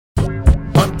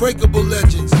unbreakable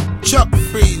legends, Chuck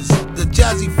Freeze, the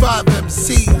Jazzy 5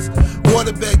 MCs,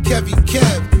 Waterbed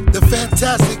Kev, the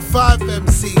fantastic 5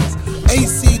 MCs,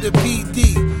 AC the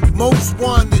PD,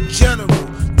 Moswan the General,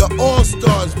 the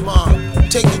All-Stars Mobb,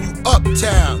 taking you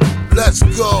uptown. Let's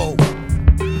go.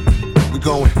 We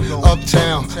going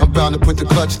uptown, I'm bound to put the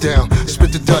clutch down.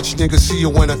 Spit the Dutch, nigga, see you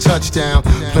when I touch down.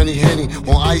 Plenty Henny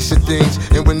on ice and things,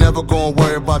 and we're never gonna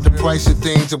worry about the price of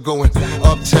things. I'm going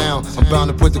uptown, I'm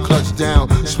bound to put the clutch down.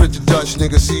 Spit the Dutch,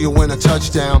 nigga, see you when I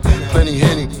touch down. Plenty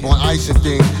Henny on ice and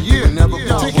things, yeah, never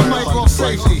gonna take your mic off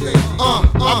safety.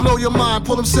 I blow your mind,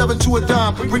 pull them 7 to a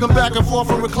dime, bring them back and forth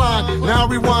and recline. Now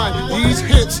rewind these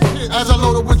hits as I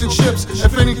load up with the chips.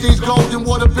 If anything's golden,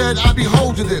 waterbed, I be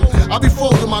holding it. I be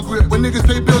folding my grip. When niggas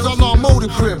pay bills, I lawn mow the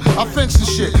crib. I fence the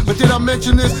shit, but did I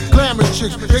mention this? Glamorous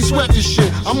chicks, they sweat this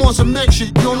shit. I'm on some next shit.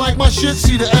 You don't like my shit?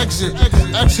 See the exit.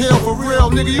 Exhale for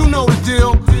real, nigga, you know the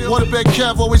deal. Waterbed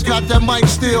Kev always got that mic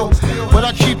still, but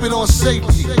I keep it on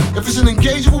safety. If it's an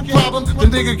engageable problem, the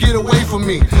nigga get away from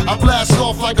me. I blast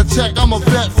off like a tech. I'm a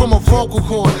vet from a vocal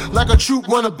cord, like a troop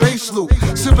run a bass loop.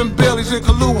 Sipping Baileys in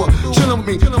Kahlua, chillin' with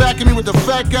me, backing me with the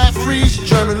fat guy freeze.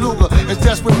 German Luger, it's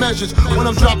desperate measures when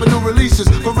I'm dropping new releases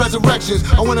for resurrections,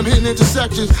 or when I'm hitting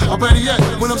intersections, or better yet,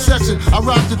 when I'm sexing, I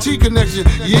rock the T connection.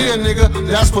 Yeah, nigga,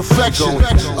 that's perfection.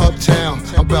 Going uptown,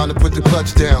 I'm bound to put the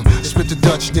clutch down. Spit the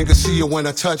Dutch, nigga, see you when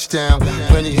I touch down.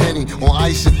 Plenty Henny on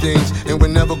ice and things, and we're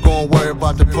never gonna worry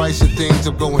about the price of things.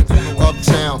 I'm going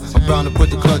uptown, I'm bound to put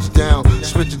the clutch down.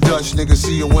 Spit the Dutch, nigga,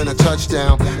 see you when I touch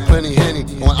down. Plenty Henny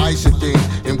on ice and things,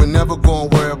 and we're never gonna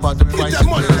worry about the price of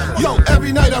things. Yo,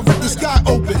 every night I rip the sky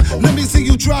open. Let me see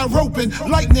you try roping.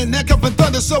 Lightning, neck up and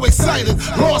thunder, so excited.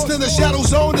 Lost in the shadow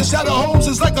zone, the shadow homes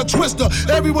is like a twister.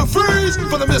 Everyone freeze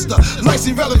for the mister. Life's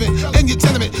irrelevant in your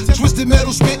tenement. Twisted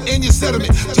metal spit in your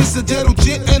sediment. Just a dead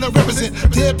jit and I represent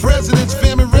dead presidents,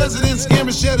 family residents,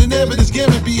 scamming, shedding evidence,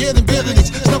 scamming, beheading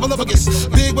evidence. Snubble up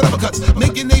against big with uppercuts,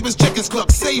 making neighbors chickens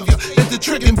cluck. Savior into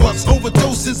tricking bucks,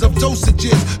 overdoses of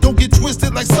dosages. Don't get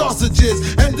twisted like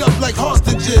sausages, end up like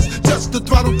hostages. Touch the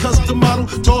throttle, custom model,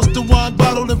 toss the wine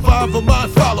bottle, and 5 of mine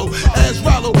follow. As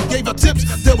Rollo gave her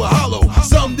tips, they were hollow.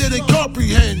 Some didn't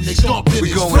comprehend, they stomped in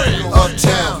his friend.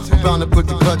 Uptown, bound to put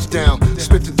the clutch down.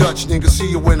 Spit the Dutch, nigga, see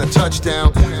you when I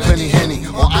touchdown. Plenty Henny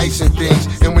on ice and things,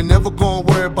 and we're never gonna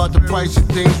worry about the price of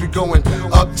things. We going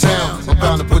uptown, I'm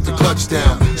bound to put the clutch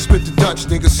down. Spit the Dutch,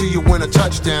 nigga, see you when I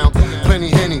touchdown. Plenty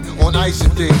Henny on ice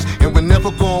and things, and we're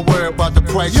never gonna worry about the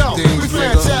price of things. We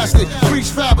fantastic, freaks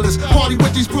fabulous, party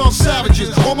with these bronze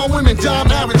savages. All my women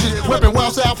dime averages, weapon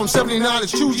whilst out from 79.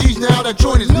 It's 2 G's now, that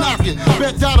joint is knocking.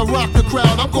 Bet that'll rock the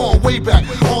crowd, I'm going way back.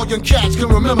 All young cats can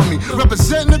remember me,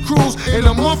 representing the cruise in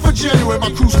the month of January.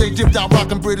 My crew stay dipped out,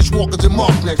 rocking British walkers and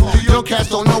Mark necks. Young cats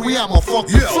don't know we have more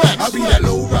funky flex. I be that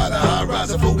low rider, high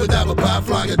riser, flow without a pie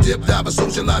flyer, dip diver,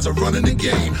 socializer, running the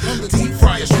game. Deep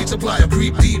fryer, street supplier,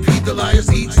 creep deep, heat the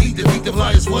liars, eat, defeat the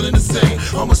flyers, one and the same.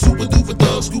 I'm a super duper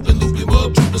thug, scooping, looping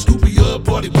up, trooper, scoopy up,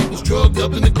 party people's drugged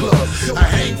up in the club. I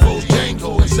hang foes,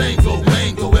 Django, and Zango,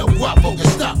 Mango, El Guapo,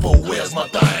 Gestapo, where's my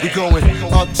thing? We going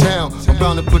uptown, I'm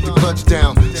bound to put the clutch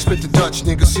down. Spit the Dutch,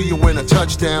 nigga, see you when I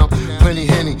touchdown. Plenty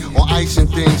Henny on ice and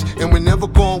things, and we're never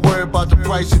gonna worry about the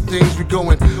price of things. We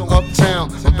going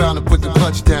uptown, I'm bound to put the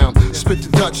clutch down. Spit the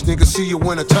Dutch, nigga, see you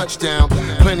when I touchdown.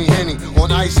 Plenty Henny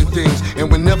on ice and things,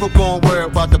 and we're never gonna worry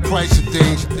about the price of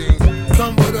things.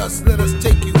 Come with us, let us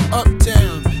take you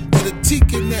uptown to the T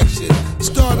Connection,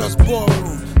 Stardust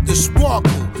Ballroom, the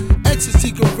Sparkle,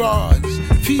 Ecstasy Garage,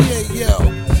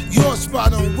 PAL, your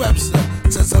spot on Webster,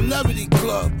 to Celebrity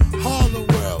Club,